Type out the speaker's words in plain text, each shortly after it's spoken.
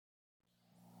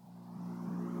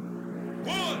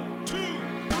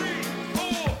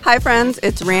Hi, friends.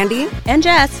 It's Randy and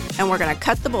Jess, and we're going to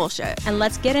cut the bullshit. And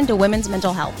let's get into women's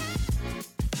mental health.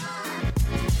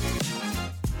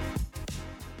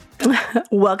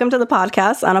 Welcome to the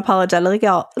podcast, unapologetically.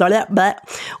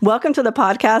 Welcome to the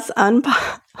podcast,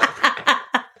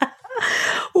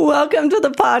 Welcome to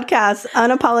the podcast,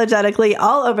 Unapologetically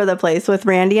All Over the Place with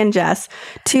Randy and Jess,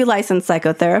 two licensed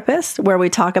psychotherapists, where we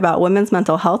talk about women's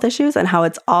mental health issues and how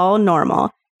it's all normal.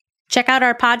 Check out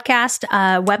our podcast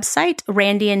website,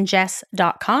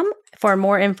 randyandjess.com, for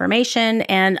more information,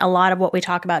 and a lot of what we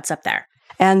talk about is up there.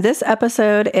 And this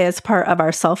episode is part of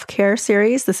our self-care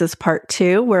series. This is part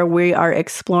 2, where we are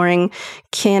exploring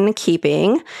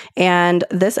kinkeeping. And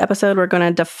this episode, we're going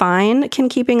to define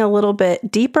kinkeeping a little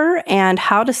bit deeper and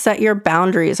how to set your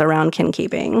boundaries around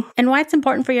kinkeeping. And why it's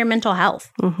important for your mental health.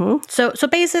 Mm-hmm. So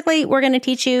basically, we're going to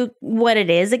teach you what it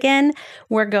is again.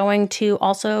 We're going to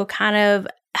also kind of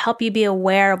help you be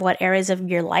aware of what areas of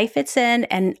your life it's in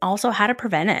and also how to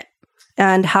prevent it.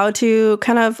 And how to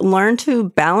kind of learn to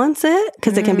balance it,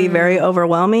 because it can be very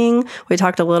overwhelming. We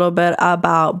talked a little bit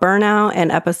about burnout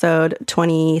in episode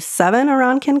 27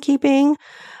 around kinkeeping,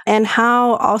 and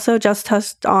how also just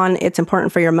touched on it's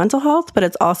important for your mental health, but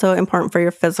it's also important for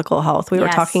your physical health. We were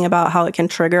talking about how it can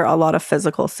trigger a lot of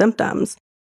physical symptoms.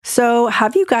 So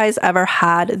have you guys ever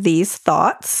had these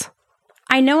thoughts?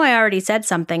 I know I already said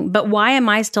something, but why am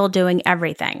I still doing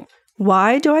everything?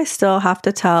 Why do I still have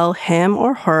to tell him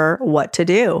or her what to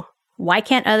do? Why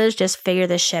can't others just figure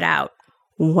this shit out?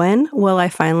 When will I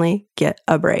finally get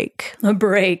a break? A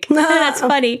break. That's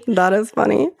funny. That is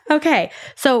funny. Okay.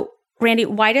 So, Randy,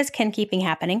 why does kinkeeping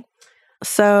happening?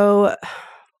 So,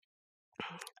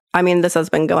 I mean, this has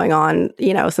been going on,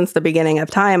 since the beginning of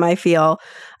time, I feel.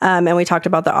 And we talked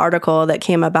about the article that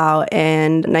came about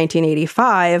in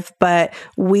 1985, but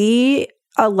we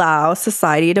allow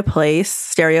society to place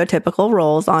stereotypical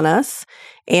roles on us.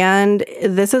 And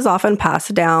this is often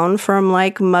passed down from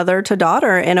mother to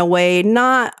daughter in a way,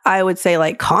 not, I would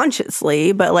say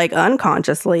consciously, but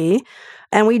unconsciously.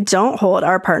 And we don't hold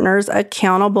our partners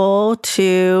accountable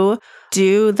to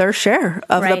do their share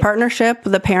of the partnership,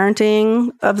 the parenting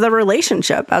of the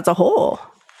relationship as a whole.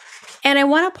 And I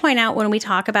want to point out when we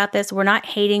talk about this, we're not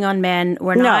hating on men.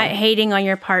 We're not hating on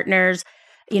your partners.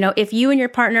 If you and your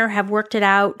partner have worked it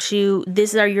out to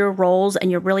these are your roles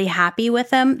and you're really happy with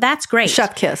them, that's great.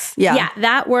 Chef kiss. Yeah. Yeah,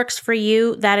 that works for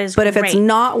you. That is great. But if it's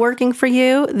not working for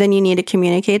you, then you need to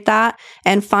communicate that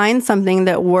and find something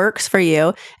that works for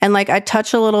you. And I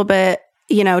touch a little bit,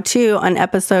 too, on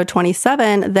episode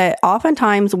 27, that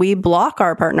oftentimes we block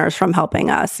our partners from helping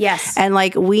us. Yes. And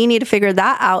we need to figure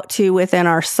that out too within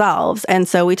ourselves. And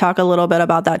so we talk a little bit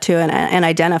about that too and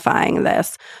identifying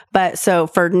this. But so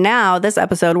for now, this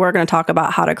episode, we're going to talk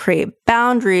about how to create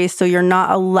boundaries so you're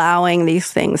not allowing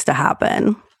these things to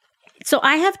happen. So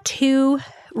I have 2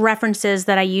 references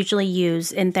that I usually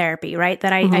use in therapy, right?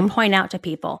 That I point out to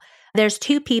people. There's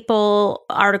 2 people,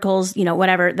 articles,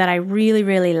 whatever, that I really,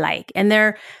 really like. And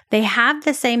they have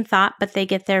the same thought, but they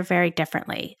get there very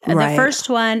differently. Right. The first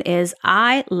one is,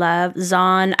 I love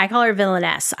Zon. I call her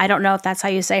Villainess. I don't know if that's how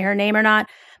you say her name or not.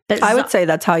 But I would say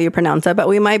that's how you pronounce it, but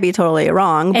we might be totally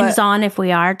wrong. And Zon, if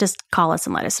we are, just call us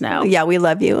and let us know. Yeah, we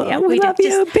love you. Yeah, we love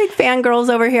you. Big fangirls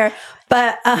over here.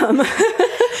 But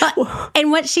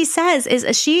and what she says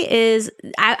is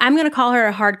I'm going to call her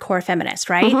a hardcore feminist,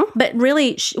 right? Mm-hmm. But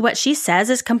really what she says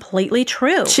is completely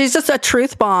true. She's just a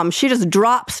truth bomb. She just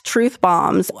drops truth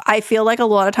bombs. I feel like a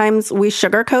lot of times we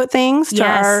sugarcoat things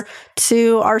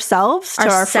to ourselves, to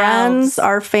our friends,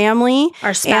 our family,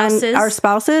 our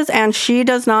spouses, and she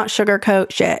does not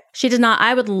sugarcoat shit. She does not.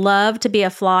 I would love to be a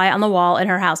fly on the wall in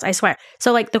her house, I swear.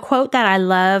 So the quote that I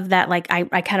love that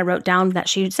I kind of wrote down that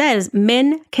she said is,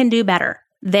 men can do better.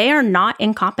 They are not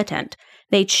incompetent.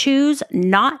 They choose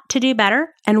not to do better.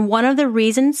 And one of the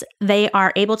reasons they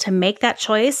are able to make that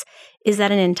choice is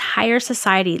that an entire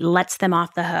society lets them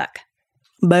off the hook.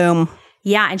 Boom.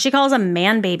 Yeah. And she calls them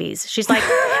man babies. She's like,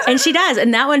 and she does.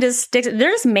 And that one just sticks.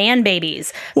 There's man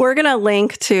babies. We're going to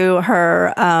link to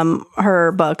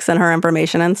her books and her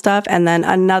information and stuff. And then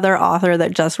another author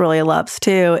that Jess really loves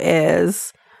too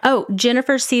is...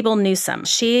 Jennifer Siebel Newsom.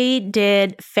 She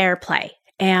did Fair Play.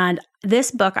 And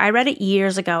this book, I read it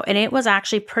years ago, and it was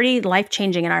actually pretty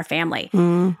life-changing in our family.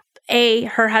 Mm.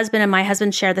 Her husband and my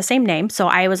husband share the same name, so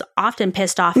I was often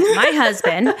pissed off at my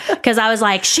husband because I was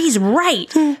like, she's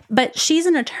right. But she's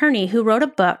an attorney who wrote a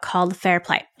book called Fair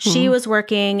Play. She was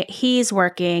working, he's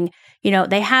working,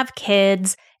 they have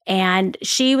kids, and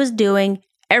she was doing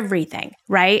everything,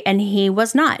 right? And he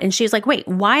was not. And she was like, wait,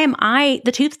 why am I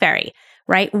the tooth fairy?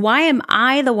 right? Why am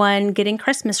I the one getting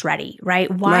Christmas ready, right?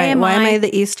 Why am I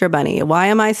the Easter bunny? Why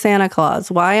am I Santa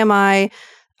Claus? Why am I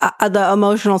the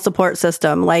emotional support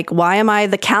system? Like, why am I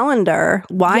the calendar?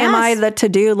 Why am I the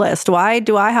to-do list? Why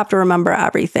do I have to remember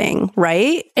everything?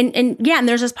 Right? And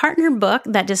there's this part in her book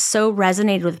that just so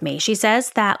resonated with me. She says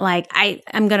that, like,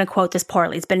 I'm going to quote this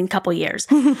poorly. It's been a couple years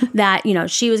that,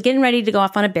 she was getting ready to go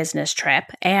off on a business trip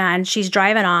and she's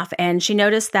driving off and she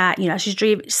noticed that,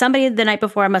 somebody the night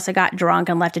before must have got drunk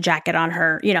and left a jacket on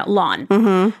her, lawn.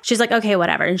 Mm-hmm. She's like, okay,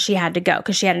 whatever. And she had to go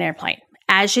because she had an airplane.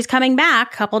 As she's coming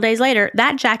back a couple days later,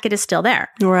 that jacket is still there.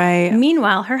 Right.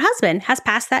 Meanwhile, her husband has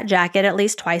passed that jacket at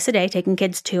least twice a day, taking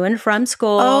kids to and from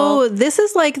school. Oh, this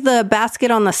is like the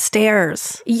basket on the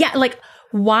stairs. Yeah, like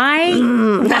why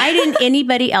didn't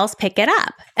anybody else pick it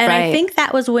up? And I think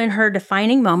that was when her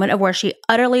defining moment of where she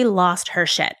utterly lost her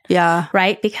shit. Yeah.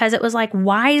 Right? Because it was like,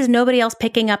 why is nobody else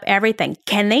picking up everything?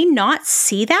 Can they not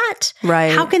see that?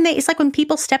 Right. How can they? It's like when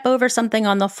people step over something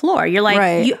on the floor. You're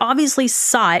like, you obviously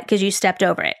saw it because you stepped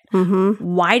over it. Mm-hmm.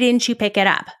 Why didn't you pick it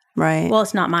up? Right. Well,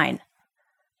 it's not mine.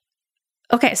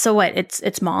 Okay, so what?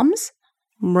 It's mom's?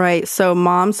 Right. So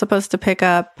mom's supposed to pick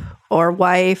up, or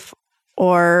wife,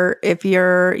 or if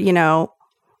you're,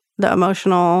 the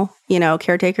emotional,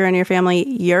 caretaker in your family,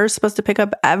 you're supposed to pick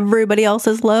up everybody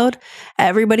else's load,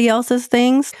 everybody else's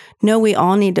things. No, we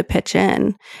all need to pitch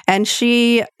in. And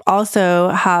she also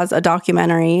has a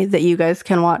documentary that you guys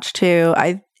can watch too.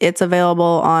 It's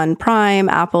available on Prime,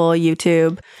 Apple,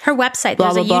 YouTube. Her website,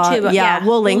 blah, there's blah, a YouTube. Blah. Yeah,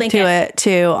 we'll link to it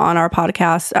too on our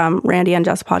podcast,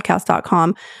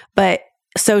 randyandjesspodcast.com. But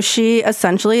so she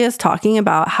essentially is talking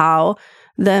about how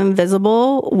the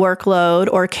invisible workload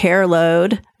or care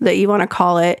load that you want to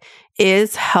call it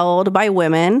is held by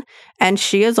women. And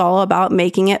she is all about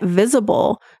making it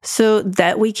visible so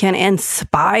that we can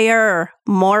inspire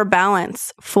more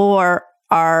balance for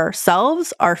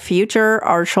ourselves, our future,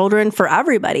 our children, for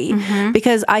everybody. Mm-hmm.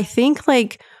 Because I think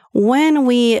like when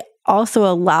we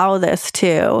also allow this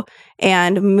to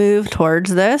and move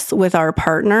towards this with our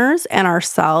partners and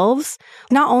ourselves,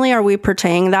 not only are we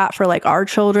portraying that for like our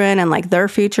children and like their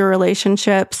future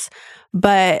relationships,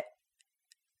 but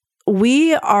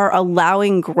we are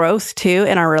allowing growth too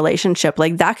in our relationship.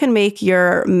 Like that can make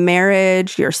your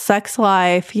marriage, your sex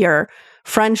life, your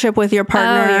friendship with your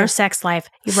partner, your sex life,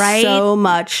 right? So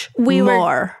much more. We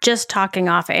were just talking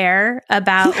off air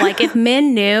about like if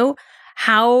men knew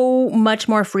how much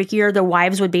more freakier the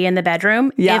wives would be in the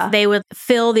bedroom if they would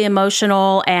feel the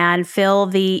emotional and feel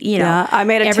the, I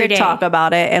made a TikTok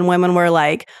about it and women were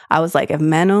like, I was like, if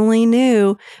men only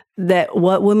knew that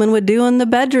what women would do in the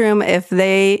bedroom if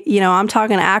they, I'm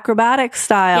talking acrobatic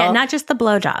style. Yeah, not just the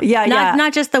blowjob. Yeah,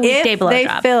 not just the weekday blowjob. If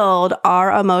they filled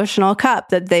our emotional cup,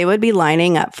 that they would be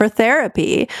lining up for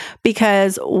therapy.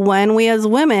 Because when we as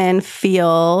women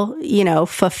feel,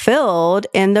 fulfilled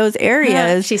in those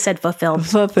areas. She said fulfilled.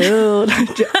 Fulfilled.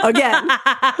 Again.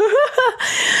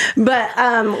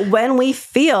 But when we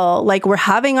feel like we're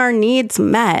having our needs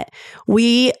met,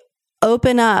 we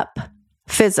open up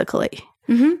physically.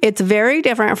 Mm-hmm. It's very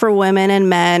different for women and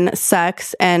men,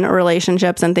 sex and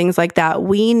relationships and things like that.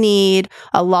 We need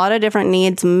a lot of different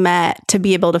needs met to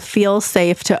be able to feel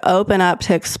safe, to open up,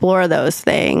 to explore those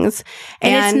things.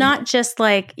 And it's not just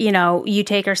like, you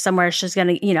take her somewhere, she's going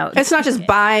to, It's not just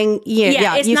buying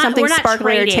something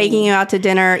sparkly or taking you out to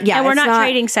dinner. Yeah, and we're not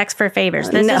trading sex for favors.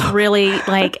 This is really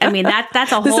like,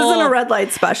 that's a whole... This isn't a red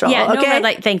light special. Yeah, okay? No red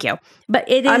light. Thank you. But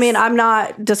it is... I'm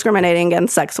not discriminating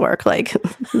against sex work. Like,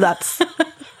 that's...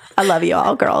 I love you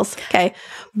all, girls. Okay.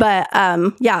 But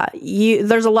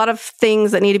there's a lot of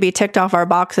things that need to be ticked off our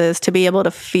boxes to be able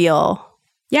to feel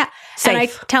safe. And I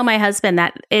tell my husband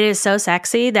that it is so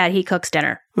sexy that he cooks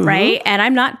dinner, right? And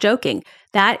I'm not joking.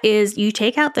 That is, you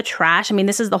take out the trash. I mean,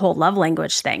 this is the whole love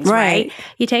language things, right?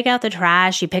 You take out the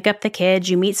trash, you pick up the kids,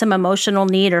 you meet some emotional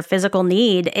need or physical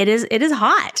need. It is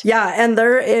hot. Yeah. And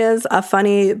there is a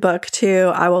funny book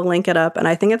too. I will link it up. And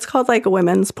I think it's called like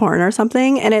women's porn or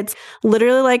something. And it's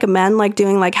literally like men like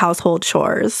doing like household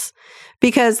chores.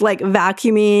 Because like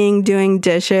vacuuming, doing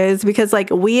dishes, because like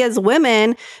we as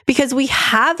women, because we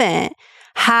haven't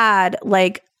had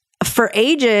like for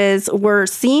ages, we're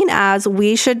seen as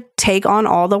we should take on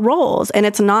all the roles and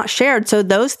it's not shared. So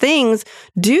those things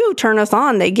do turn us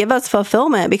on. They give us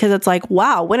fulfillment because it's like,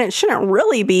 wow, when it shouldn't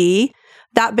really be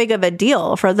that big of a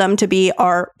deal for them to be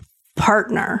our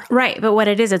partner. Right. But what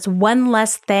it is, it's one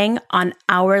less thing on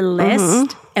our list.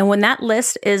 Mm-hmm. And when that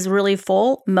list is really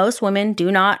full, most women do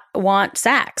not want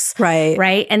sex. Right.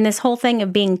 Right. And this whole thing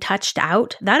of being touched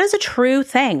out, that is a true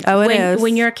thing. Oh, it is.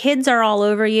 When your kids are all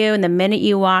over you and the minute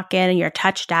you walk in and you're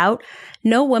touched out,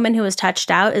 no woman who is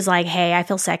touched out is like, hey, I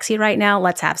feel sexy right now.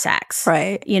 Let's have sex.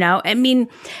 Right. You know, I mean,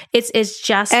 it's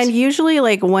just. And usually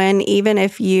like when, even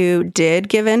if you did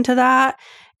give into that,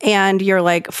 and you're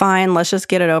like, fine, let's just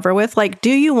get it over with. Like,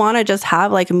 do you want to just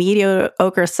have like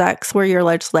mediocre sex where you're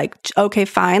like, just like, okay,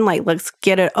 fine, like, let's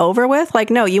get it over with?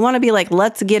 Like, no, you want to be like,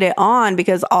 let's get it on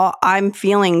because I'm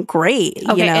feeling great.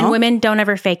 Okay, you know? and women, don't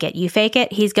ever fake it. You fake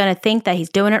it, he's going to think that he's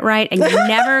doing it right, and you're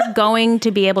never going to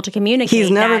be able to communicate.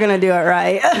 He's never going to do it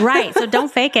right. Right. So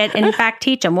don't fake it. And in fact,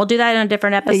 teach him. We'll do that in a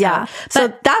different episode. Yeah. But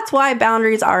so that's why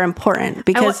boundaries are important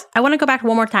because I want to go back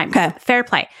one more time. Okay. Fair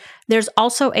play. There's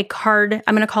also a card,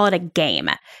 I'm going to call it a game.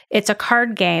 It's a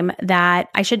card game that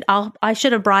I should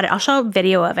have brought it. I'll show a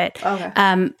video of it.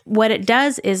 Okay. What it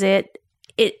does is it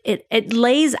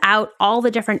lays out all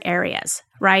the different areas,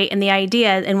 right? And the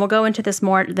idea, and we'll go into this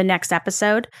more the next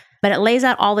episode, but it lays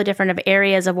out all the different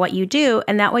areas of what you do.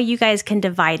 And that way you guys can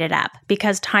divide it up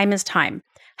because time is time.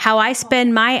 How I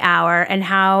spend my hour and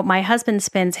how my husband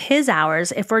spends his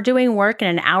hours, if we're doing work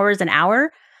and an hour is an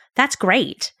hour, that's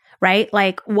great. Right?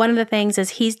 Like one of the things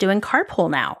is he's doing carpool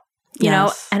now, you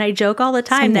know, and I joke all the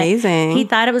time that he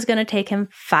thought it was going to take him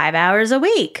 5 hours a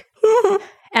week.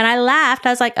 And I laughed.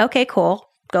 I was like, okay, cool.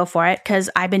 Go for it.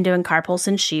 Cause I've been doing carpool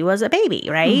since she was a baby,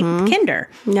 right? Kinder.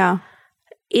 Yeah.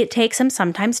 It takes him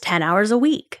sometimes 10 hours a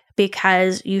week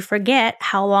because you forget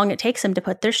how long it takes them to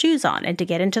put their shoes on and to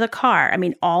get into the car. I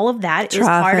mean, all of that is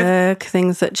part of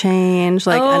things that change,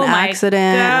 like an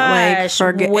accident,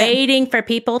 like waiting for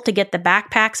people to get the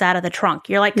backpacks out of the trunk.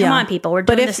 You're like, come on, people, we're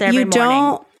doing this every morning. But if you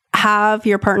don't have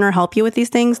your partner help you with these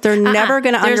things, they're never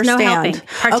going to understand. There's no helping.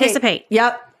 Participate. Okay.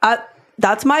 Yep.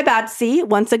 That's my bad. See,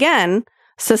 once again,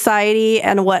 society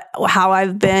and how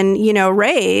I've been,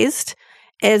 raised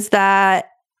is that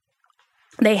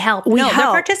they help. They're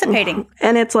participating.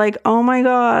 And it's like, oh my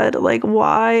God, like,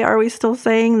 why are we still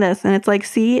saying this? And it's like,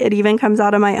 see, it even comes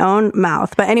out of my own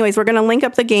mouth. But anyways, we're going to link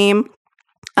up the game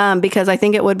because I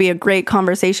think it would be a great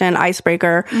conversation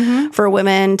icebreaker for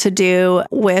women to do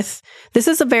with. This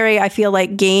is I feel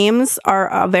like games are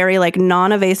a very like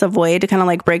non-evasive way to kind of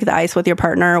like break the ice with your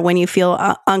partner when you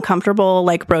feel uncomfortable,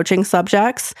 like broaching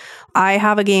subjects. I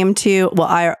have a game too.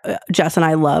 Well, Jess and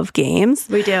I love games.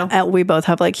 We do. And we both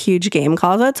have like huge game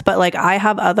closets, but like I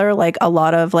have a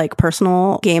lot of like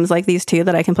personal games like these too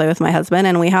that I can play with my husband.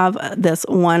 And we have this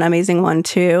one amazing one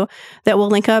too that we'll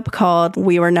link up called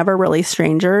We Were Never Really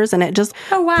Strangers. And it just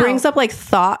brings up like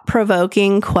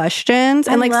thought-provoking questions.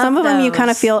 And like some of them you kind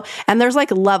of feel, and there's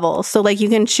like levels. So like you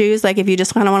can choose like if you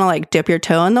just kind of want to like dip your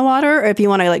toe in the water or if you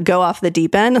want to like go off the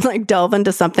deep end and like delve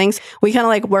into some things, we kind of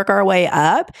like work our way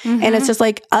up. And it's just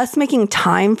like us making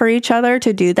time for each other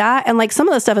to do that. And like some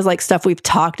of the stuff is like stuff we've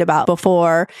talked about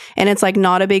before and it's like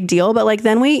not a big deal. But like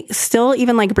then we still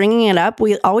even like bringing it up,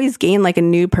 we always gain like a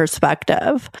new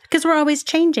perspective. Because we're always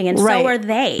changing and so are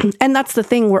they. And that's the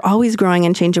thing. We're always growing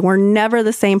and changing. We're never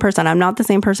the same person. I'm not the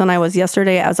same person I was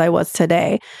yesterday as I was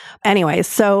today. Anyways,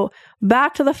 so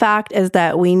back to the fact is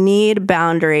that we need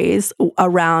boundaries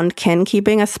around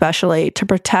kinkeeping, especially to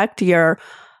protect your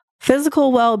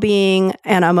physical well-being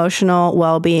and emotional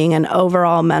well-being and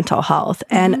overall mental health.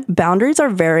 And boundaries are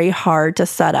very hard to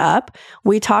set up.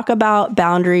 We talk about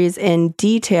boundaries in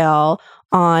detail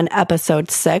on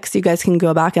episode 6. You guys can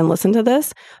go back and listen to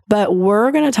this, but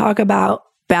we're going to talk about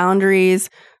boundaries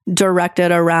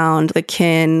directed around the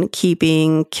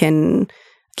kinkeeping,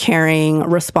 kin-caring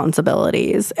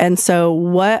responsibilities. And so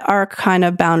what are kind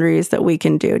of boundaries that we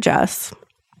can do, Jess?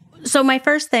 So my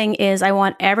first thing is I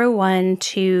want everyone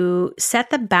to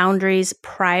set the boundaries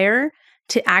prior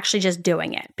to actually just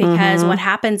doing it. Because what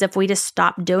happens if we just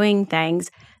stop doing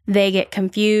things, they get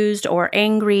confused or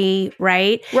angry,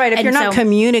 right? Right. If you're not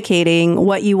communicating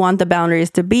what you want the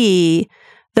boundaries to be,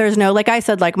 there's no, like I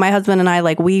said, like my husband and I,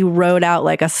 like we wrote out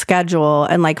like a schedule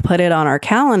and like put it on our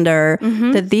calendar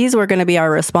that these were going to be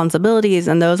our responsibilities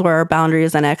and those were our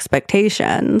boundaries and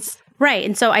expectations. Right.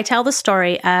 And so I tell the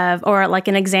story of, or like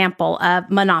an example of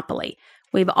Monopoly.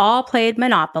 We've all played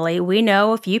Monopoly. We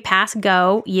know if you pass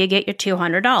go, you get your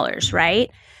 $200, right?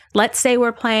 Let's say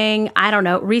we're playing, I don't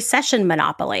know, recession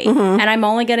Monopoly, and I'm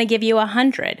only going to give you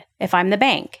 $100 if I'm the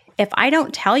bank. If I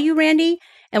don't tell you, Randy,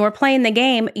 and we're playing the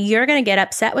game, you're going to get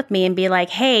upset with me and be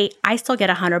like, hey, I still get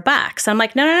 $100. I'm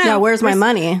like, no. Yeah, where's my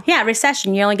money? Yeah,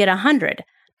 recession, you only get $100.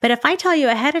 But if I tell you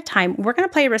ahead of time, we're going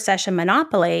to play recession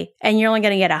Monopoly and you're only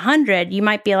going to get $100, you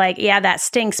might be like, yeah, that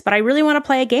stinks, but I really want to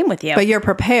play a game with you. But you're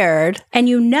prepared. And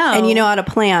you know how to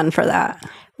plan for that.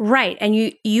 Right. And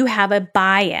you have a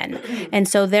buy-in. And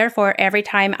so therefore, every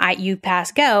time you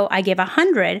pass go, I give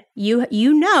 $100,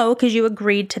 you know, because you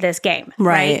agreed to this game.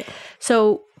 Right.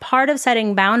 So part of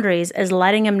setting boundaries is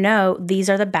letting them know these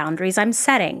are the boundaries I'm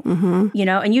setting,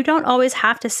 and you don't always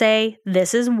have to say,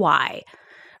 this is why,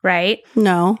 right?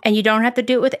 No. And you don't have to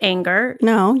do it with anger.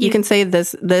 No, you can say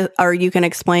this, or you can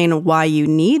explain why you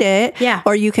need it. Yeah.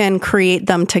 Or you can create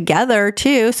them together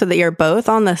too, so that you're both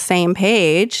on the same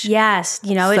page. Yes.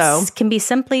 It can be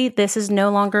simply, this is no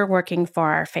longer working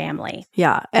for our family.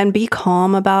 Yeah. And be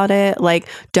calm about it. Like,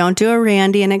 don't do a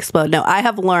Randy and explode. No, I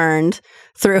have learned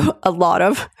through a lot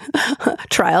of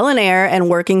trial and error and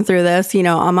working through this,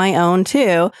 on my own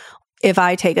too. If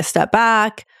I take a step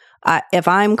back, if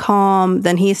I'm calm,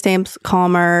 then he stays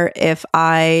calmer. If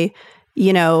I,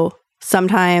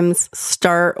 sometimes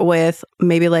start with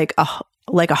maybe like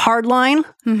a hard line,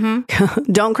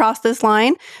 don't cross this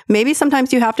line. Maybe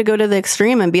sometimes you have to go to the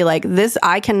extreme and be like,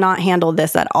 I cannot handle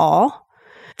this at all.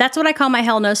 That's what I call my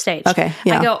hell no stage. Okay.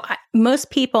 Yeah.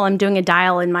 Most people, I'm doing a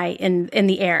dial in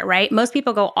the air, right? Most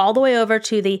people go all the way over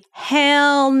to the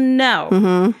hell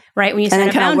no, right? When you set a boundary. And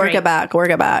then kind of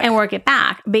work it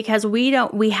back because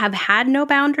we have had no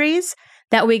boundaries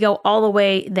that we go all the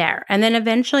way there. And then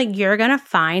eventually you're going to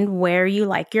find where you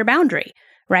like your boundary,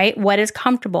 right? What is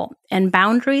comfortable. And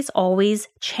boundaries always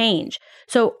change.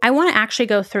 So I want to actually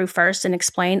go through first and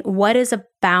explain what is a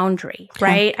boundary,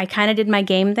 right? I kind of did my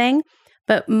game thing.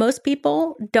 But most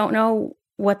people don't know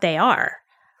what they are,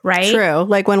 right? True.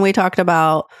 Like when we talked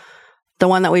about the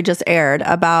one that we just aired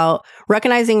about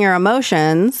recognizing your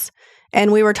emotions,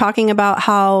 and we were talking about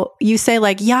how you say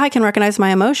like, yeah, I can recognize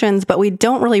my emotions, but we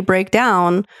don't really break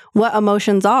down what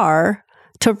emotions are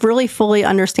to really fully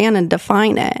understand and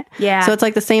define it. Yeah. So it's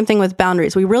like the same thing with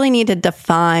boundaries. We really need to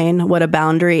define what a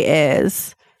boundary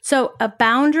is. So a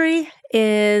boundary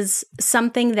is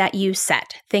something that you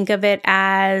set. Think of it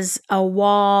as a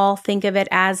wall. Think of it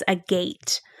as a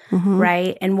gate,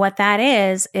 right? And what that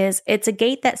is it's a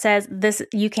gate that says this,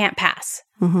 you can't pass.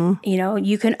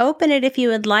 You can open it if you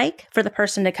would like for the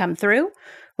person to come through,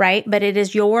 right? But it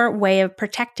is your way of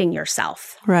protecting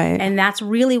yourself. Right. And that's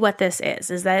really what this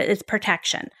is that it's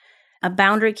protection. A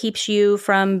boundary keeps you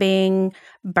from being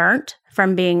burnt,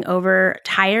 from being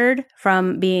overtired,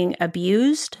 from being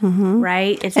abused,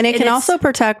 right? It can also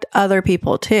protect other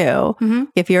people too.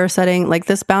 If you're setting like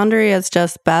this boundary is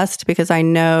just best because I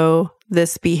know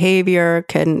this behavior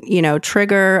can,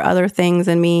 trigger other things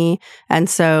in me. And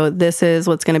so this is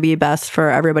what's going to be best for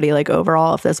everybody, like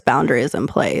overall, if this boundary is in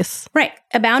place. Right.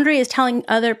 A boundary is telling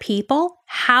other people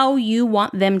how you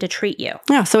want them to treat you.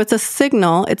 Yeah. So it's a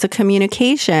signal, it's a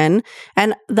communication.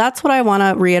 And that's what I want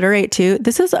to reiterate too.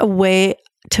 This is a way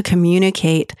to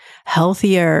communicate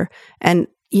healthier. And,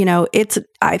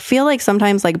 I feel like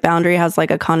sometimes like boundary has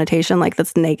like a connotation like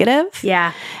that's negative.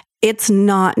 Yeah. It's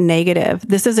not negative.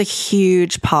 This is a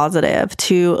huge positive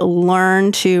to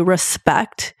learn to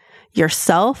respect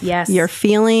yourself, your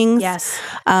feelings,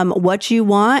 what you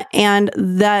want, and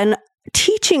then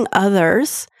teaching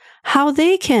others how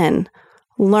they can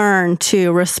learn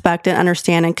to respect and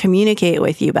understand and communicate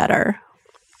with you better.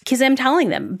 Because I'm telling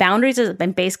them, boundaries is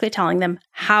I'm basically telling them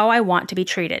how I want to be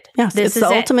treated. Yes, it's the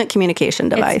ultimate communication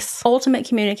device. It's ultimate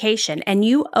communication. And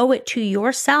you owe it to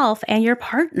yourself and your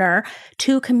partner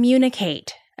to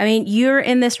communicate. I mean, you're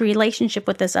in this relationship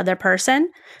with this other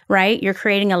person, right? You're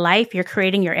creating a life, you're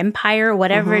creating your empire,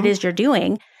 whatever it is you're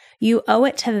doing. You owe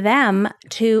it to them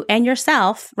and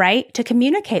yourself, right? To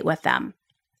communicate with them.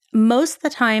 Most of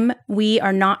the time, we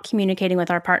are not communicating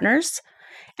with our partners.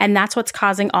 And that's what's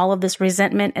causing all of this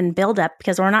resentment and buildup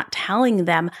because we're not telling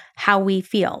them how we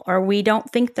feel or we don't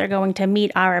think they're going to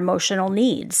meet our emotional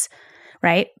needs,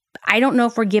 right? I don't know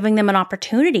if we're giving them an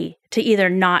opportunity to either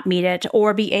not meet it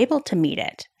or be able to meet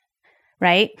it,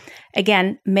 right?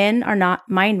 Again, men are not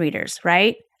mind readers,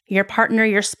 right? Your partner,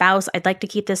 your spouse, I'd like to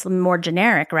keep this more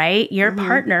generic, right? Your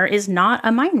partner is not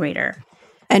a mind reader.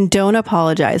 And don't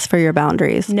apologize for your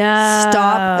boundaries. No.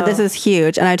 Stop. This is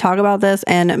huge. And I talk about this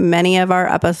in many of our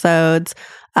episodes,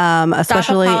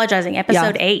 especially. Stop apologizing.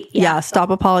 Episode 8. Yeah. Stop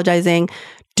apologizing.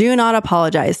 Do not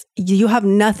apologize. You have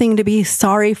nothing to be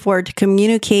sorry for to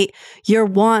communicate your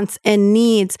wants and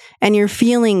needs and your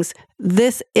feelings.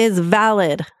 This is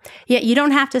valid. Yeah. You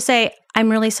don't have to say, I'm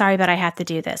really sorry, but I have to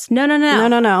do this. No.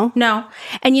 No.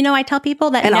 And I tell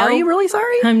people that and are you really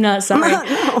sorry? I'm not sorry.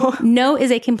 No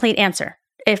is a complete answer.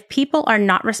 If people are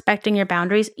not respecting your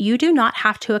boundaries, you do not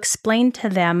have to explain to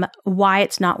them why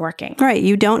it's not working. Right.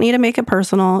 You don't need to make it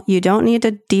personal. You don't need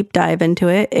to deep dive into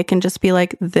it. It can just be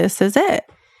like, this is it.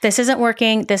 This isn't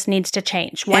working. This needs to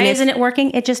change. Why isn't it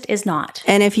working? It just is not.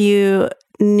 And if you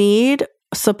need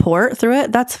support through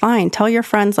it, that's fine. Tell your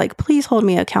friends, like, please hold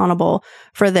me accountable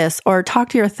for this, or talk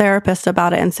to your therapist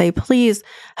about it and say, please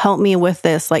help me with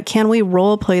this. Like, can we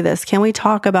role play this? Can we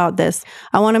talk about this?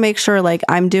 I want to make sure like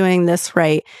I'm doing this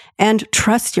right. And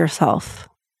trust yourself.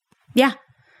 Yeah.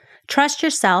 Trust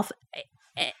yourself.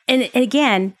 And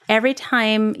again, every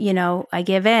time, I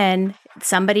give in,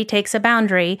 somebody takes a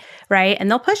boundary, right?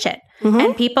 And they'll push it.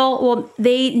 And people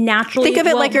they naturally think of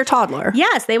it like your toddler.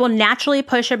 Yes, they will naturally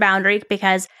push a boundary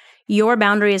because your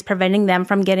boundary is preventing them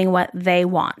from getting what they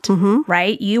want,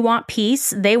 right? You want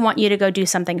peace. They want you to go do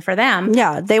something for them.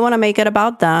 Yeah, they want to make it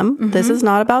about them. This is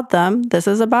not about them. This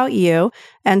is about you.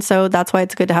 And so that's why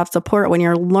it's good to have support when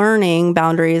you're learning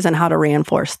boundaries and how to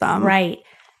reinforce them. Right.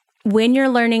 When you're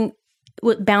learning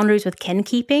boundaries with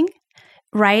kinkeeping,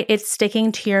 right? It's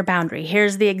sticking to your boundary.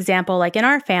 Here's the example, like in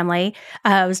our family,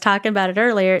 I was talking about it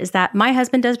earlier, is that my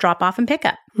husband does drop off and pick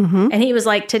up. And he was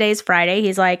like, today's Friday.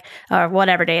 He's like, or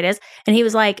whatever day it is. And he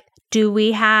was like, do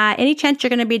we have any chance you're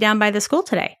going to be down by the school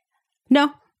today?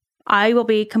 No, I will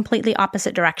be completely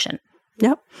opposite direction.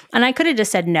 Yep. And I could have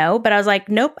just said no, but I was like,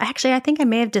 nope, actually, I think I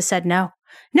may have just said no.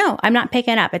 No, I'm not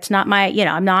picking up. It's not my,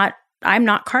 I'm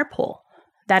not carpool.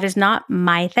 That is not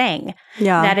my thing.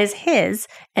 Yeah. That is his.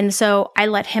 And so I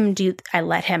let him.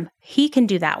 He can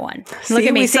do that one. Look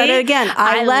at me. We said it again.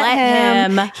 I let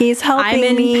him. He's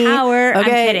helping me. I'm in power. Okay.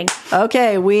 I'm kidding.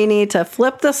 Okay. We need to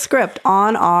flip the script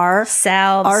on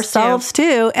ourselves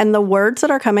too. And the words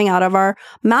that are coming out of our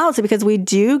mouths, because we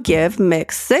do give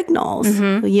mixed signals,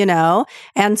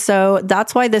 And so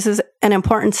that's why this is an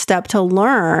important step to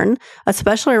learn,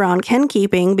 especially around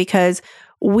kinkeeping, because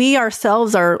we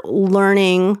ourselves are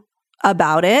learning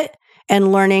about it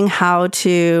and learning how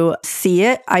to see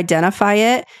it, identify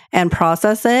it, and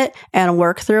process it and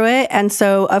work through it. And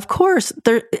so, of course,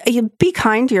 be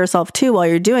kind to yourself too while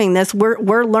you're doing this.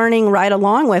 We're learning right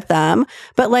along with them,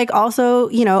 but like also,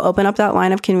 open up that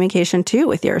line of communication too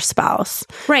with your spouse.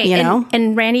 Right.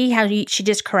 And Randy, how she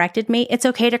just corrected me. It's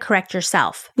okay to correct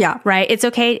yourself. Yeah. Right. It's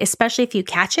okay, especially if you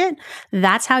catch it.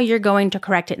 That's how you're going to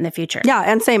correct it in the future. Yeah.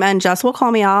 And same. And Jess will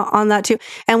call me out on that too.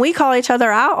 And we call each other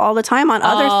out all the time on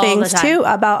other things too,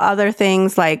 about other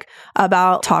things, like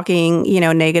about talking,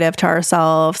 negative to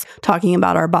ourselves, talking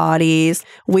about our bodies.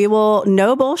 We will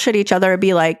no bullshit each other and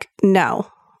be like, no,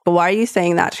 why are you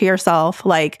saying that to yourself?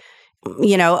 Like,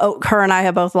 her and I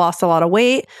have both lost a lot of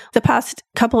weight the past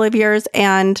couple of years,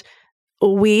 and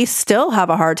we still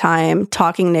have a hard time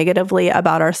talking negatively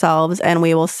about ourselves. And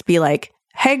we will be like,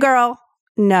 hey girl,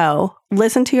 no,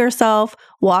 listen to yourself,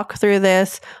 walk through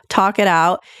this, talk it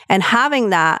out. And of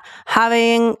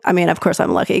course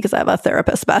I'm lucky because I have a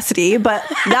therapist bestie, but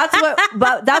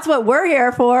that's what we're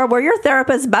here for. We're your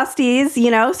therapist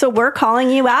besties, so we're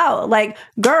calling you out. Like,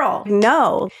 girl,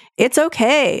 no, it's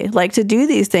okay. Like, to do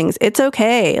these things. It's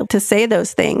okay to say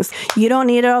those things. You don't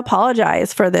need to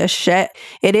apologize for this shit.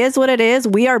 It is what it is.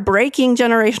 We are breaking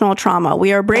generational trauma.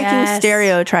 We are breaking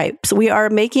stereotypes. We are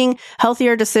making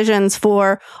healthier decisions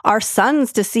for our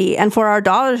sons to see and for our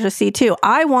daughters to see too.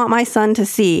 I want my son to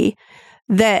see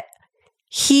that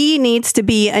he needs to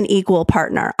be an equal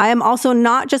partner. I am also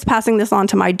not just passing this on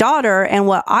to my daughter and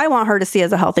what I want her to see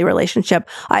as a healthy relationship.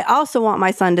 I also want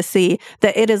my son to see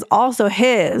that it is also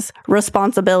his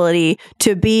responsibility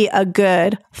to be a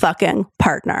good fucking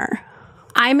partner.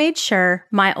 I made sure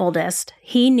my oldest,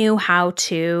 he knew how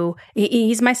to,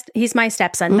 he's my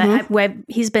stepson, but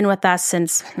he's been with us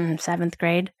since 7th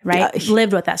grade, right? Yeah.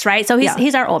 Lived with us, right? So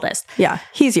he's our oldest. Yeah,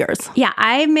 he's yours. Yeah,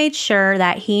 I made sure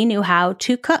that he knew how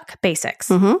to cook basics.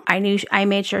 I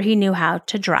made sure he knew how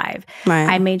to drive. Right.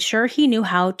 I made sure he knew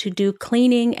how to do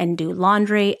cleaning and do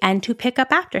laundry and to pick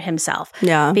up after himself.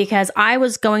 Yeah. Because I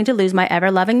was going to lose my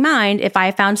ever-loving mind if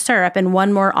I found syrup in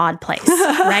one more odd place,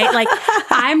 right? Like,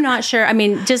 I'm not sure. I mean,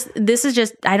 this is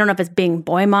just, I don't know if it's being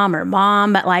boy mom or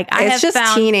mom, but like it's just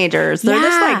teenagers. They're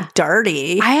just like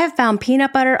dirty. I have found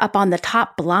peanut butter up on the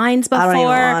top blinds before. I don't even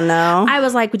want to know. I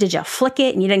was like, did you flick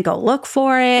it and you didn't go look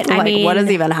for it? Like, I mean, what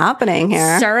is even happening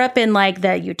here? Syrup in like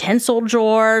the utensil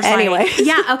drawers. Anyway. Like,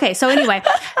 yeah. Okay. So anyway,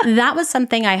 that was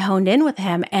something I honed in with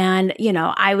him. And,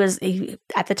 I was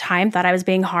at the time thought I was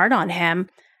being hard on him.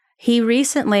 He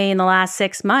recently, in the last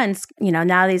 6 months, now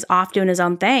that he's off doing his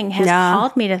own thing, has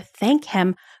called me to thank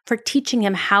him for teaching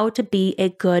him how to be a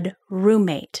good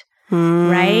roommate,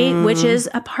 right? Which is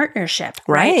a partnership,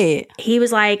 right? He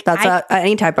was like... That's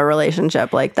any type of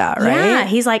relationship like that, right? Yeah.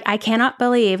 He's like, I cannot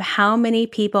believe how many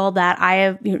people that I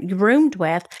have roomed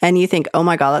with. And you think, oh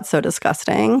my God, that's so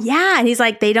disgusting. Yeah. And he's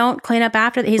like, they don't clean up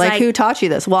after... He's like, who taught you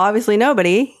this? Well, obviously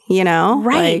nobody,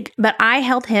 Right. But I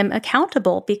held him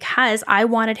accountable because I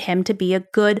wanted him to be a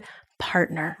good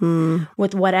partner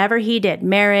with whatever he did,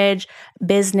 marriage,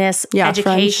 business,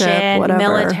 education,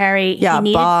 military. Yeah,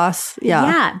 boss.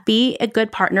 Yeah, be a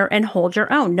good partner and hold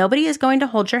your own. Nobody is going to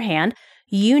hold your hand.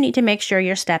 You need to make sure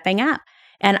you're stepping up.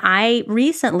 And I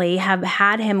recently have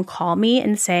had him call me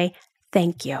and say,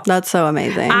 thank you. That's so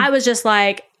amazing. I was just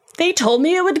like, they told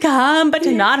me it would come, but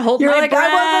to not hold my breath.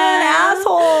 I wasn't an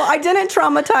asshole. I didn't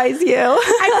traumatize you.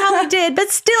 I probably did, but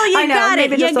still, you got it.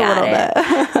 Maybe just a little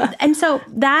bit. And so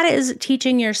that is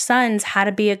teaching your sons how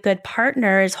to be a good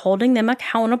partner, is holding them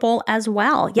accountable as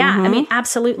well. Yeah, I mean,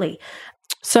 absolutely.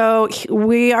 So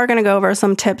we are going to go over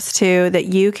some tips too that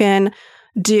you can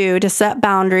do to set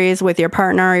boundaries with your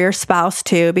partner or your spouse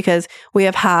too, because we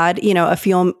have had, a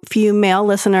few male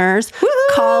listeners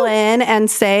call in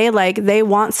and say like they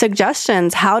want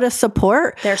suggestions how to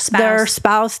support their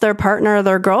spouse, their partner,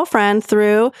 their girlfriend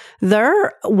through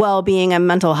their well-being and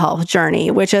mental health journey,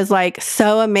 which is like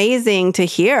so amazing to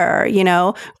hear.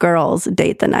 Girls,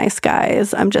 date the nice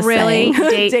guys. I'm just saying.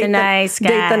 Date the nice guys.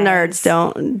 Date the nerds.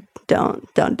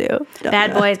 Don't do.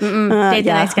 Bad boys. Date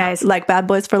the nice guys. Like bad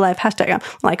boys for life. Hashtag.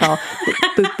 Like all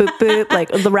boop, boop, boop. Like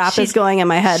the rap is going in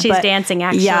my head. She's dancing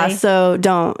actually. Yeah. So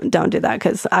don't do that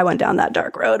because I went down that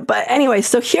dark road. But anyway,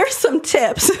 so here's some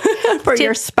tips for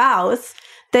your spouse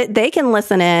that they can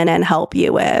listen in and help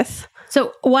you with.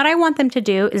 So what I want them to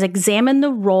do is examine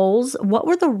the roles. What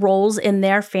were the roles in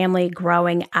their family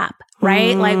growing up,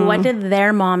 right? Like what did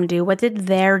their mom do? What did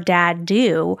their dad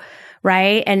do?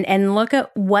 Right? And look at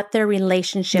what their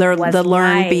relationship was the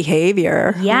learned like.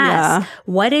 Behavior. Yes. Yeah.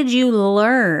 What did you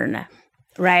learn?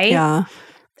 Right? Yeah.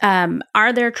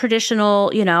 Are there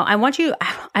traditional, I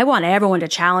want everyone to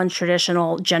challenge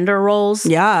traditional gender roles.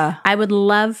 Yeah. I would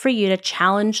love for you to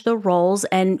challenge the roles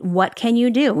and what can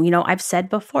you do? I've said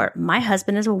before, my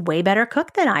husband is a way better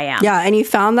cook than I am. Yeah. And you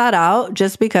found that out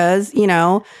just because,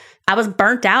 I was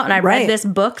burnt out and I read this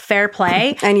book, Fair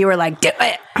Play. And you were like, do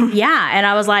it. Yeah. And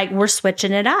I was like, we're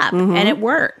switching it up and it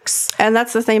works. And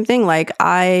that's the same thing. Like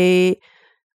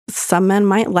some men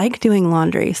might like doing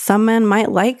laundry. Some men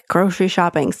might like grocery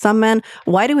shopping. Some men,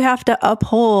 why do we have to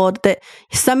uphold that?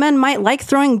 Some men might like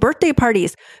throwing birthday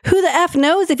parties. Who the F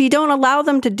knows if you don't allow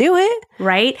them to do it?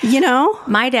 Right.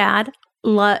 My dad,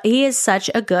 he is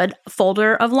such a good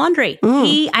folder of laundry.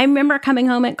 I remember coming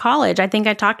home at college. I think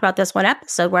I talked about this one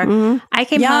episode where I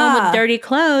came home with dirty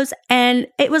clothes and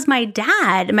it was my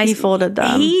dad. He folded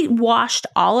them. He washed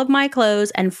all of my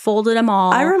clothes and folded them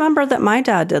all. I remember that my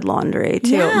dad did laundry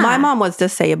too. Yeah. My mom was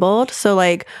disabled. So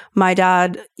like my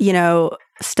dad,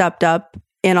 stepped up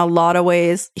in a lot of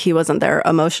ways. He wasn't there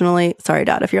emotionally. Sorry,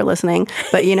 Dad, if you're listening,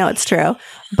 but it's true.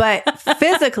 But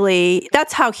physically,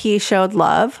 that's how he showed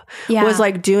love, was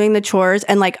like doing the chores.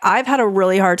 And like, I've had a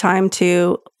really hard time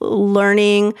to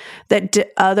learning that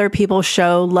other people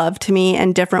show love to me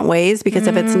in different ways, because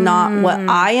if it's not what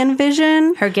I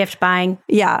envision. Her gift buying.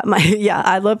 Yeah.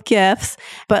 I love gifts.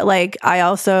 But like, I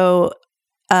also,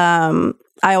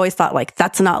 I always thought like,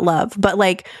 that's not love. But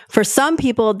like for some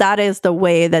people, that is the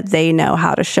way that they know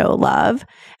how to show love.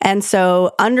 And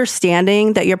so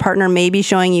understanding that your partner may be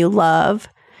showing you love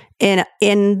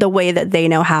in the way that they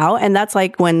know how. And that's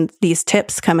like when these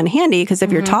tips come in handy, because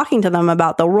if you're talking to them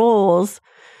about the roles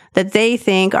that they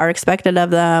think are expected of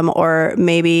them, or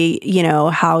maybe,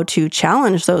 how to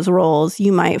challenge those roles,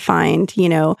 you might find,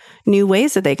 new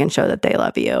ways that they can show that they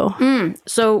love you.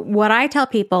 So what I tell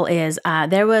people is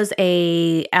there was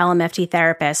a LMFT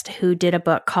therapist who did a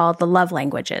book called The Love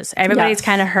Languages. Everybody's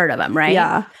kind of heard of them, right?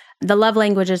 Yeah. The love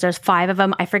languages, there's 5 of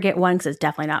them. I forget one because it's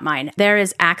definitely not mine. There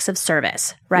is acts of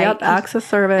service, right? Yep, acts of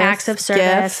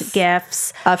service.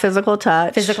 Gifts. Physical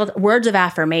touch. Words of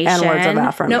affirmation. And words of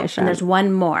affirmation. Nope, and there's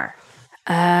one more.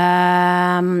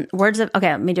 Okay,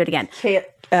 let me do it again.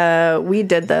 We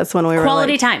did this when we were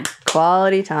Quality time.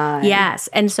 Quality time. Yes.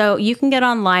 And so you can get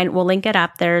online. We'll link it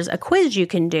up. There's a quiz you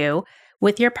can do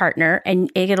with your partner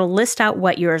and it'll list out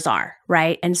what yours are,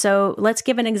 right? And so let's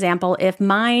give an example. If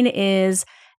mine is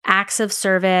acts of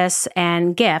service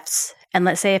and gifts, and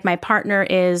let's say if my partner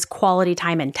is quality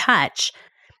time and touch,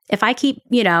 if I keep,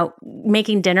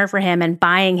 making dinner for him and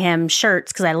buying him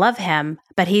shirts because I love him,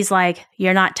 but he's like,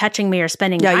 you're not touching me or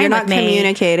spending time with me. Yeah, you're not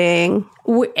communicating.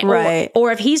 Right.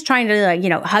 Or if he's trying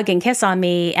to, hug and kiss on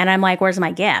me and I'm like, where's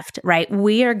my gift? Right.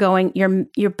 We are going,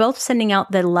 you're both sending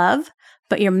out the love,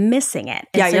 but you're missing it.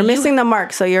 And yeah, so you're missing the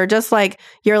mark. So you're just like,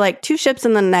 you're like two ships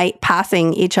in the night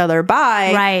passing each other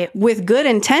by with good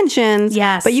intentions.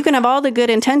 Yes. But you can have all the good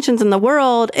intentions in the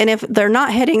world. And if they're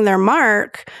not hitting their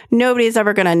mark, nobody's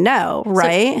ever going to know,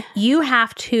 right? So you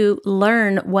have to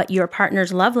learn what your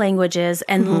partner's love language is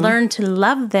and learn to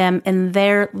love them in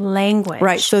their language.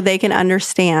 Right. So they can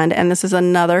understand. And this is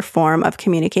another form of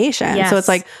communication. Yes. So it's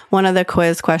like one of the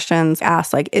quiz questions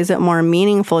asked, like, is it more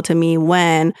meaningful to me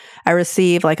when I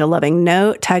receive like a loving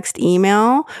note, text,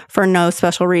 email for no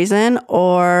special reason,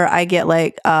 or I get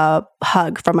like a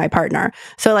hug from my partner?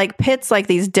 So like pits like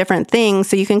these different things.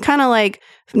 So you can kind of like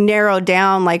narrow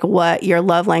down like what your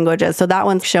love language is. So that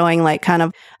one's showing like kind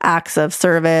of acts of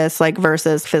service, like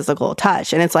versus physical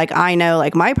touch. And it's like, I know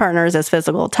like my partner's is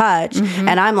physical touch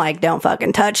and I'm like, don't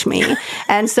fucking touch me.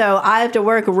 And so I have to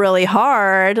work really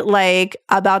hard like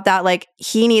about that. Like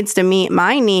he needs to meet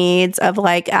my needs of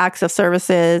like acts of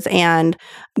services and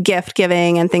gift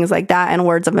giving and things like that and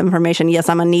words of information. Yes,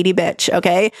 I'm a needy bitch.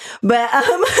 Okay. But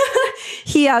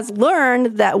he has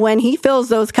learned that when he fills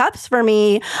those cups for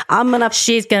me,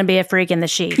 she's going to be a freak in the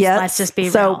sheets. Yes. Let's just be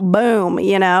so real. Boom,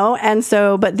 you know? And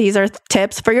so, but these are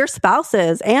tips for your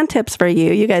spouses and tips for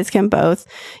you. You guys can both,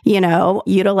 you know,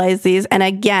 utilize these. And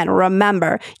again,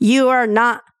 remember, you are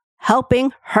not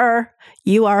helping her.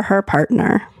 You are her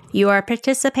partner. You are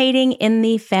participating in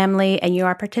the family and you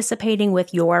are participating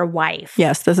with your wife.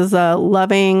 Yes, this is a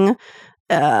loving,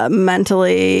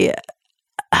 mentally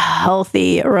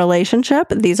healthy relationship.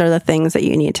 These are the things that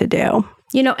you need to do.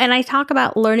 You know, and I talk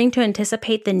about learning to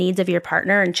anticipate the needs of your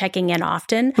partner and checking in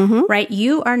often, right?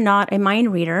 You are not a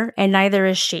mind reader and neither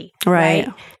is she,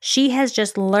 right? She has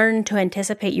just learned to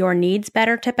anticipate your needs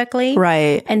better typically.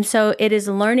 Right. And so it is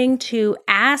learning to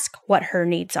ask what her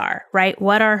needs are, right?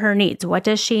 What are her needs? What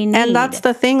does she need? And that's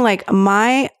the thing, like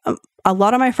a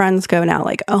lot of my friends go now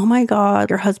like, oh my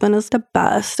God, your husband is the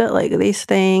best at like these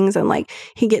things. And like,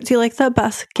 he gets you like the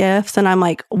best gifts. And I'm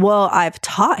like, well, I've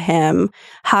taught him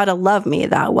how to love me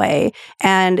that way.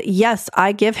 And yes,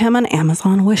 I give him an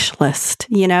Amazon wish list,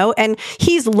 you know, and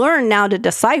he's learned now to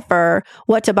decipher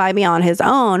what to buy me on his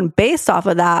own based off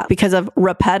of that because of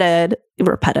repetitive,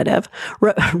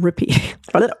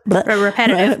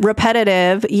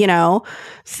 you know,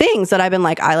 things that I've been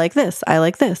like, I like this, I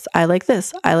like this, I like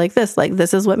this, I like this, like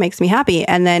this is what makes me happy.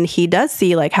 And then he does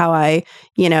see like how I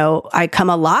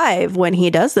come alive when he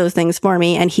does those things for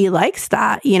me and he likes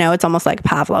that, you know, it's almost like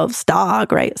Pavlov's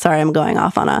dog, right? Sorry, I'm going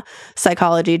off on a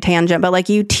psychology tangent, but like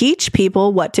you teach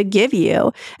people what to give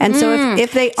you. And so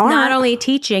if they aren't not only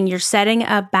teaching, you're setting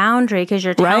a boundary because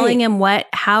you're telling them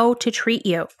how to treat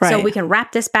you. Right. So we can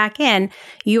wrap this back in.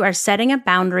 You are setting a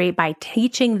boundary by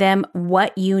teaching them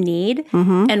what you need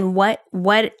and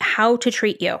how to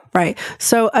treat you. Right.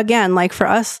 So again, like for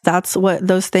us, that's what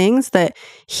those things that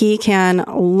he can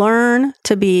learn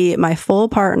to be my full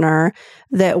partner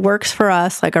that works for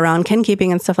us, like around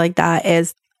kinkeeping and stuff like that,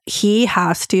 is he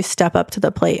has to step up to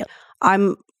the plate.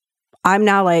 I'm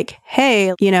now like,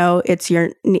 hey, you know,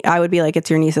 I would be like, it's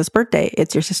your niece's birthday.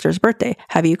 It's your sister's birthday.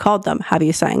 Have you called them? Have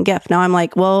you sent a gift? Now I'm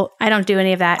like, well, I don't do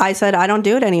any of that. I said, I don't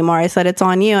do it anymore. I said, it's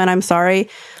on you. And I'm sorry.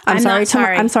 I'm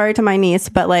sorry to my niece,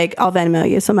 but like, I'll Venmo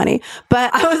you some money.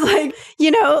 But I was like,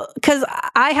 you know, cause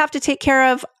I have to take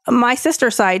care of my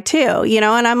sister's side too, you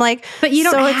know, and I'm like, but you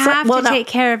don't have to take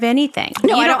care of anything.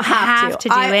 No, you I don't have to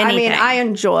do anything. I mean, I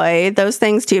enjoy those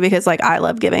things too, because like I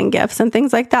love giving gifts and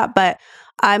things like that, but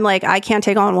I'm like, I can't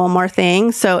take on one more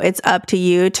thing. So it's up to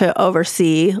you to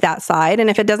oversee that side. And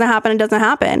if it doesn't happen, it doesn't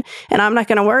happen. And I'm not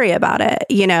going to worry about it,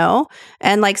 you know?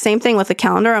 And like, same thing with the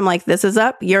calendar. I'm like, this is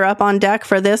up. You're up on deck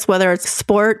for this, whether it's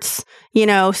sports, you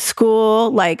know, school,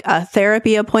 like a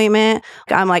therapy appointment.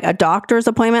 I'm like a doctor's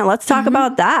appointment. Let's talk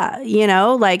about that. You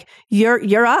know, like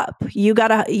you're up. You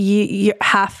gotta, you're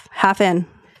half in.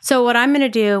 So what I'm going to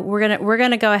do, we're going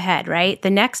to go ahead, right?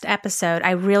 The next episode, I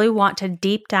really want to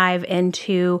deep dive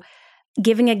into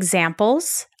giving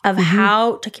examples of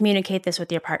how to communicate this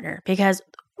with your partner, because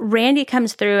Randy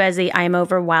comes through as I'm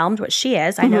overwhelmed, which she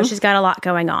is. I know she's got a lot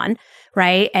going on,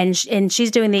 right? And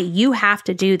she's doing you have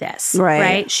to do this,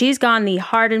 right? She's gone the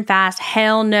hard and fast,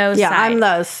 hell no side.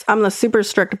 I'm the super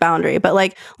strict boundary, but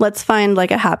like, let's find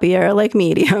like a happier, like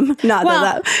medium. It's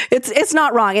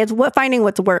not wrong. It's finding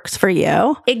what works for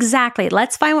you. Exactly.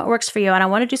 Let's find what works for you. And I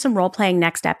want to do some role playing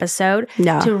next episode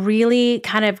to really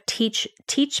kind of teach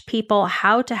people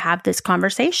how to have this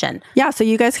conversation. Yeah. So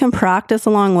you guys can practice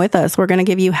along with us. We're going to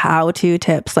give you how-to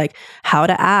tips, like how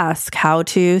to ask, how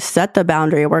to set the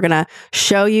boundary. We're going to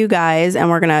show you guys, and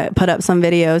we're going to put up some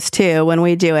videos too when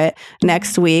we do it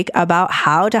next week about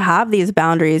how to have these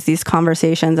boundaries, these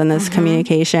conversations, and this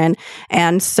communication.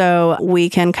 And so we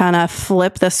can kind of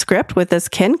flip the script with this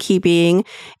kinkeeping,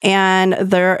 and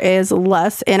there is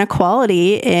less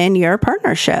inequality in your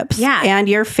partnerships and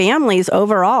your families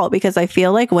overall, because I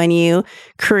feel like when you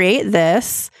create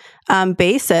this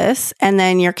basis and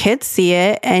then your kids see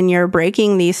it and you're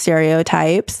breaking these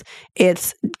stereotypes,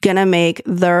 it's going to make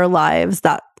their lives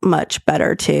that much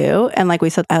better too. And like we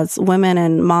said, as women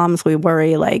and moms, we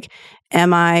worry like,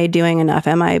 am I doing enough?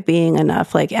 Am I being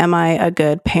enough? Like, am I a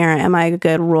good parent? Am I a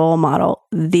good role model?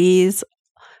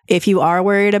 If you are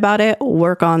worried about it,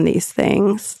 work on these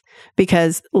things,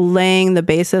 because laying the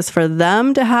basis for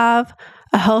them to have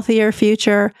a healthier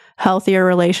future, healthier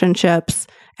relationships,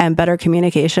 and better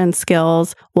communication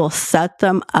skills will set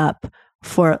them up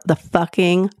for the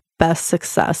fucking best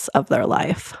success of their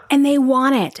life. And they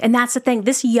want it. And that's the thing.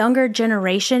 This younger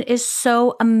generation is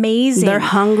so amazing. They're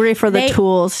hungry for the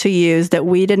tools to use that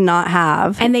we did not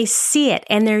have. And they see it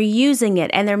and they're using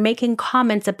it and they're making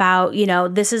comments about,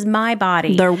 this is my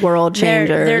body. They're world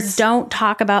changers. They're don't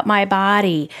talk about my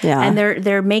body. Yeah. And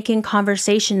they're making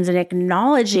conversations and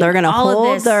acknowledging they're going to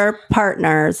hold this their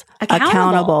partners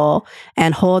accountable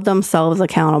and hold themselves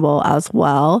accountable as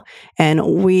well.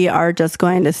 And we are just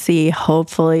going to see,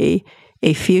 hopefully,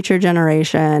 a future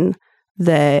generation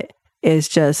that is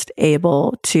just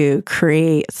able to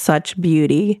create such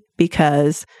beauty,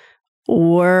 because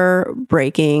we're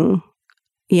breaking,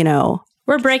 we're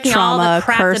breaking trauma, all the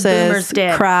crap curses, the boomers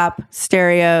did. Crap,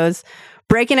 stereos,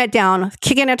 breaking it down,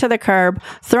 kicking it to the curb,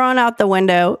 throwing out the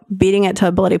window, beating it to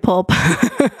a bloody pulp.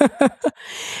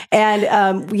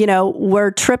 And,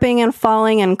 we're tripping and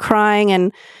falling and crying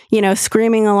and,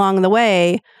 screaming along the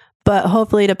way, but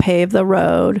hopefully to pave the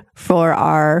road for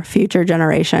our future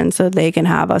generation so they can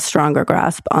have a stronger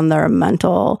grasp on their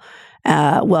mental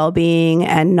well-being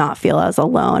and not feel as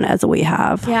alone as we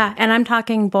have. Yeah. And I'm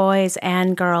talking boys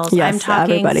and girls. Yes, I'm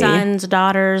talking everybody. Sons,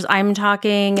 daughters. I'm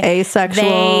talking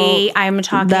asexual. I'm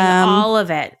talking them. all of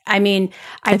it. I mean,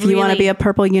 if you want to be a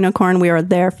purple unicorn, we are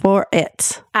there for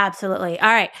it. Absolutely.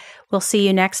 All right. We'll see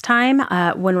you next time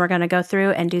when we're going to go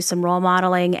through and do some role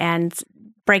modeling and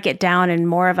break it down in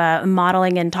more of a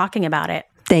modeling and talking about it.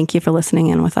 Thank you for listening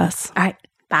in with us. All right.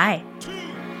 Bye.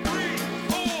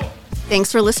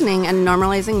 Thanks for listening and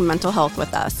normalizing mental health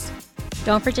with us.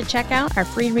 Don't forget to check out our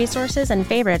free resources and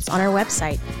favorites on our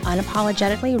website,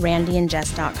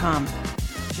 unapologeticallyrandyandjess.com.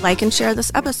 Like and share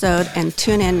this episode and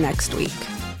tune in next week.